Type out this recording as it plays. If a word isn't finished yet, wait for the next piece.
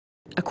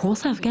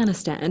Across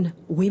Afghanistan,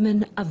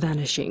 women are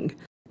vanishing,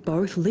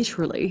 both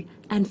literally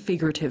and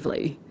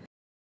figuratively.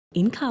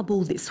 In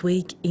Kabul this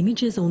week,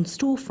 images on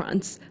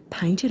storefronts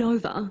painted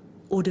over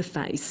or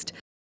defaced.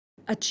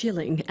 A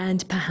chilling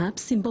and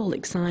perhaps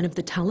symbolic sign of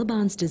the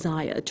Taliban's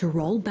desire to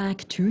roll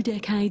back 2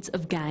 decades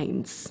of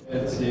gains.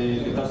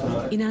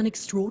 In an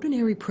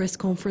extraordinary press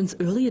conference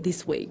earlier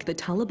this week, the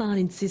Taliban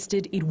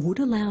insisted it would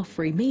allow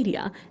free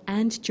media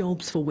and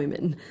jobs for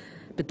women.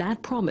 But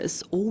that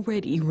promise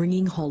already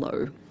ringing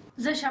hollow.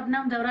 This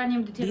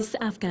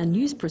Afghan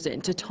news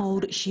presenter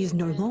told she is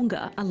no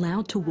longer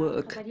allowed to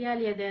work.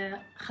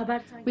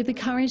 With the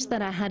courage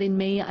that I had in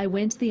me, I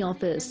went to the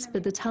office,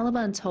 but the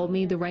Taliban told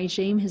me the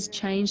regime has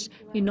changed.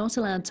 You're not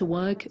allowed to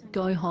work.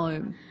 Go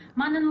home.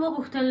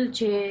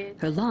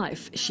 Her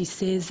life, she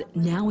says,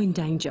 now in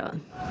danger.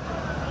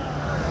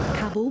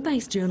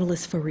 Kabul-based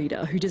journalist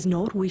Farida, who does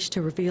not wish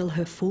to reveal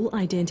her full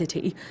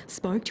identity,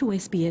 spoke to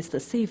SBS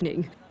this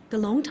evening. The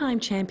long-time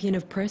champion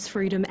of press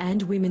freedom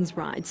and women's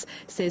rights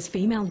says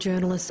female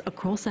journalists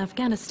across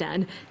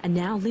Afghanistan are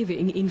now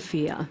living in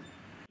fear.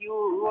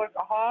 You work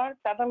hard,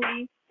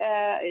 suddenly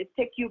it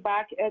takes you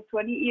back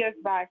 20 years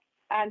back.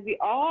 And we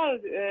all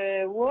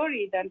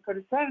worried and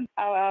concerned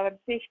our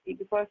safety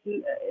because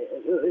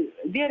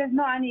there is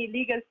no any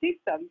legal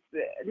system.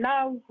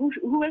 Now, who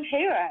will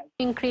hear us?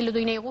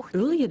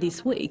 Earlier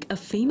this week, a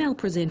female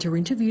presenter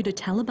interviewed a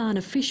Taliban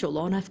official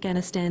on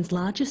Afghanistan's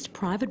largest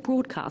private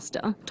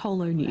broadcaster,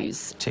 Tolo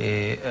News.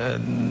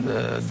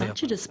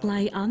 Such a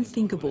display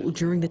unthinkable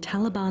during the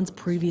Taliban's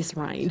previous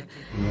reign.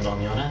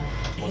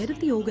 Head of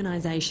the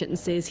organisation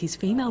says his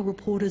female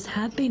reporters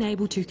have been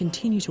able to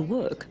continue to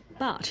work,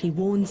 but he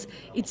warns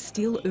it's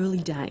still early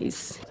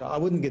days. I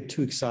wouldn't get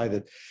too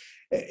excited.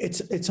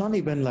 It's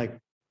only been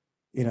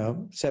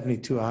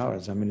 72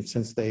 hours. I mean,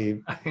 since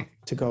they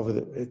took over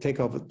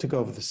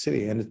the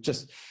city, and it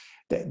just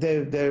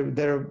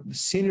their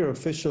senior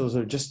officials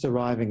are just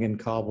arriving in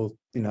Kabul,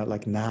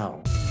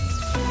 now.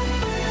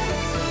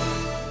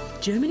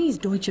 Germany's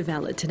Deutsche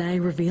Welle today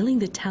revealing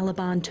the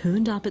Taliban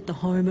turned up at the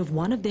home of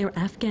one of their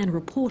Afghan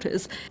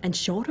reporters and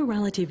shot a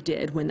relative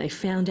dead when they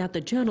found out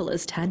the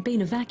journalist had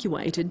been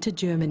evacuated to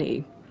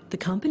Germany. The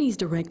company's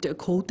director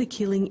called the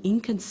killing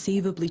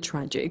inconceivably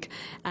tragic,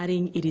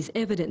 adding it is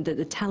evident that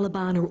the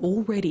Taliban are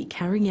already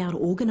carrying out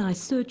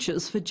organised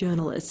searches for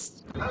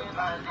journalists.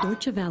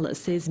 Deutsche Welle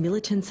says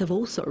militants have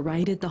also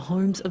raided the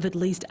homes of at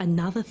least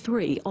another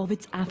 3 of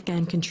its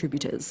Afghan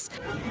contributors.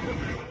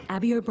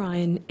 Abby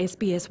O'Brien,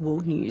 SBS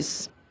World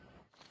News.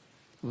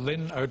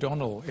 Lynn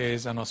O'Donnell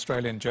is an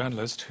Australian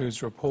journalist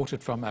who's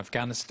reported from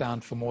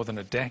Afghanistan for more than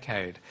a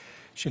decade.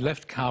 She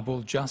left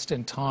Kabul just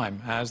in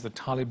time as the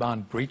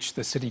Taliban breached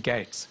the city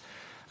gates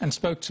and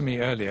spoke to me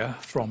earlier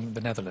from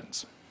the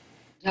Netherlands.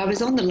 I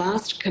was on the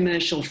last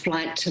commercial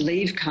flight to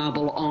leave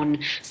Kabul on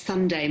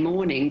Sunday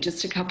morning,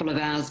 just a couple of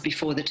hours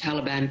before the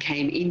Taliban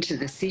came into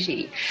the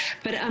city.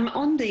 But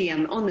on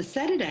the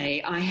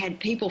Saturday, I had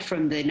people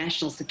from the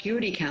National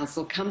Security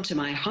Council come to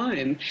my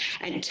home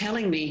and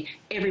telling me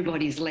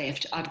everybody's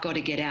left, I've got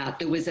to get out.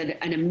 There was an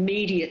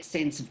immediate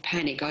sense of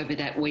panic over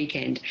that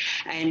weekend.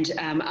 And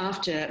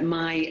after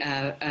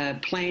my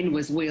plane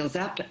was wheels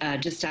up,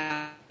 just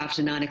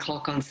after 9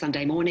 o'clock on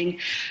Sunday morning,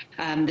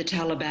 the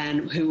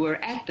Taliban, who were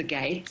at the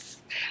gates,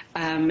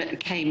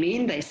 came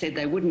in. They said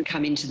they wouldn't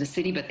come into the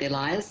city, but they're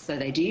liars, so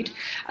they did.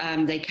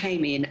 They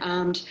came in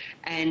armed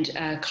and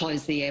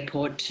closed the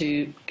airport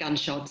to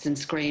gunshots and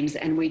screams,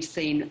 and we've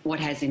seen what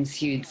has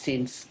ensued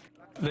since.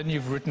 Lynn,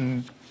 you've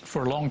written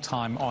for a long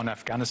time on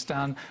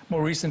Afghanistan,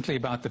 more recently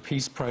about the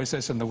peace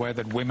process and the way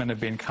that women have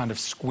been kind of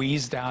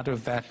squeezed out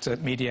of that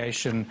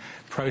mediation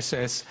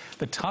process.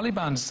 The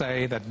Taliban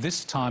say that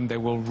this time they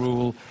will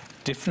rule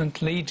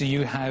differently. Do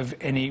you have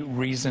any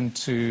reason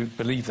to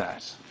believe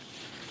that?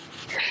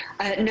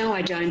 No,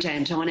 I don't,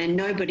 Anton, and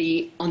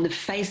nobody on the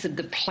face of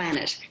the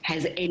planet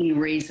has any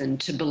reason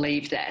to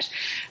believe that.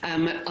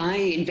 I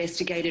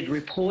investigated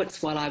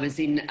reports while I was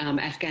in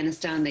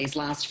Afghanistan these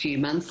last few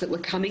months that were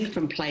coming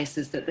from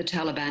places that the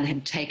Taliban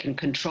had taken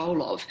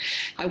control of.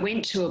 I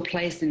went to a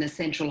place in the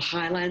Central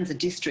Highlands, a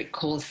district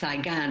called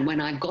Saigon. When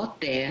I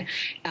got there,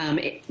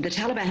 the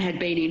Taliban had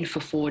been in for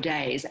 4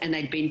 days and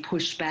they'd been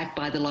pushed back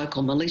by the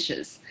local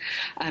militias.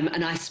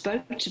 And I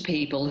spoke to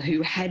people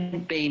who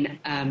had been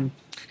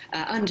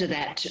under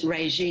that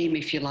regime,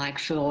 if you like,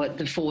 for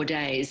the 4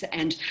 days.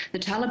 And the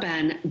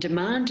Taliban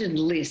demanded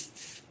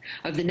lists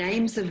of the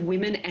names of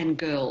women and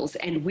girls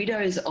and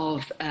widows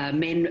of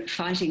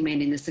fighting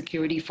men in the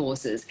security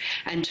forces,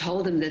 and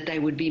told them that they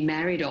would be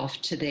married off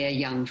to their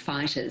young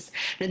fighters.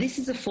 Now, this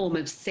is a form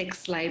of sex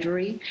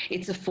slavery,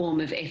 it's a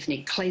form of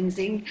ethnic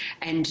cleansing,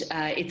 and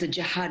it's a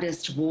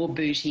jihadist war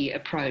booty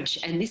approach,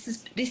 and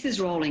this is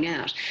rolling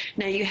out.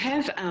 Now, you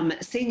have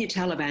senior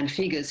Taliban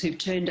figures who've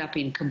turned up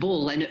in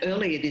Kabul, and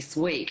earlier this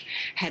week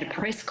had a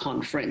press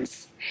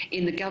conference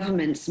in the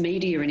government's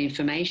Media and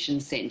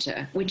Information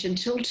Centre, which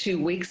until 2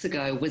 weeks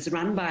ago was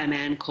run by a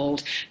man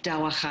called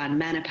Dawa Khan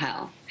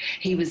Manipal.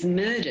 He was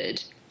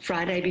murdered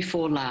Friday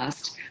before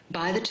last,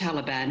 by the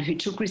Taliban, who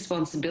took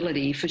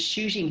responsibility for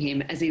shooting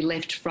him as he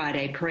left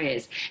Friday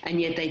prayers,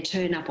 and yet they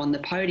turn up on the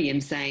podium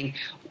saying,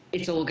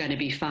 it's all going to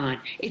be fine.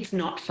 It's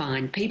not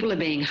fine. People are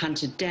being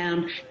hunted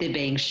down, they're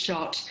being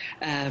shot,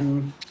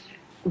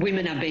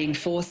 women are being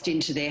forced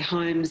into their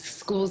homes,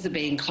 schools are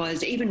being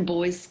closed, even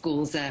boys'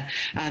 schools are,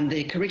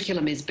 the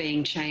curriculum is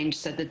being changed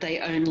so that they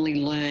only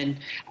learn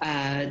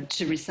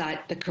to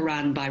recite the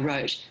Quran by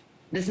rote.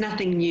 There's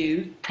nothing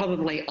new,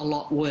 probably a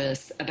lot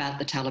worse about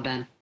the Taliban.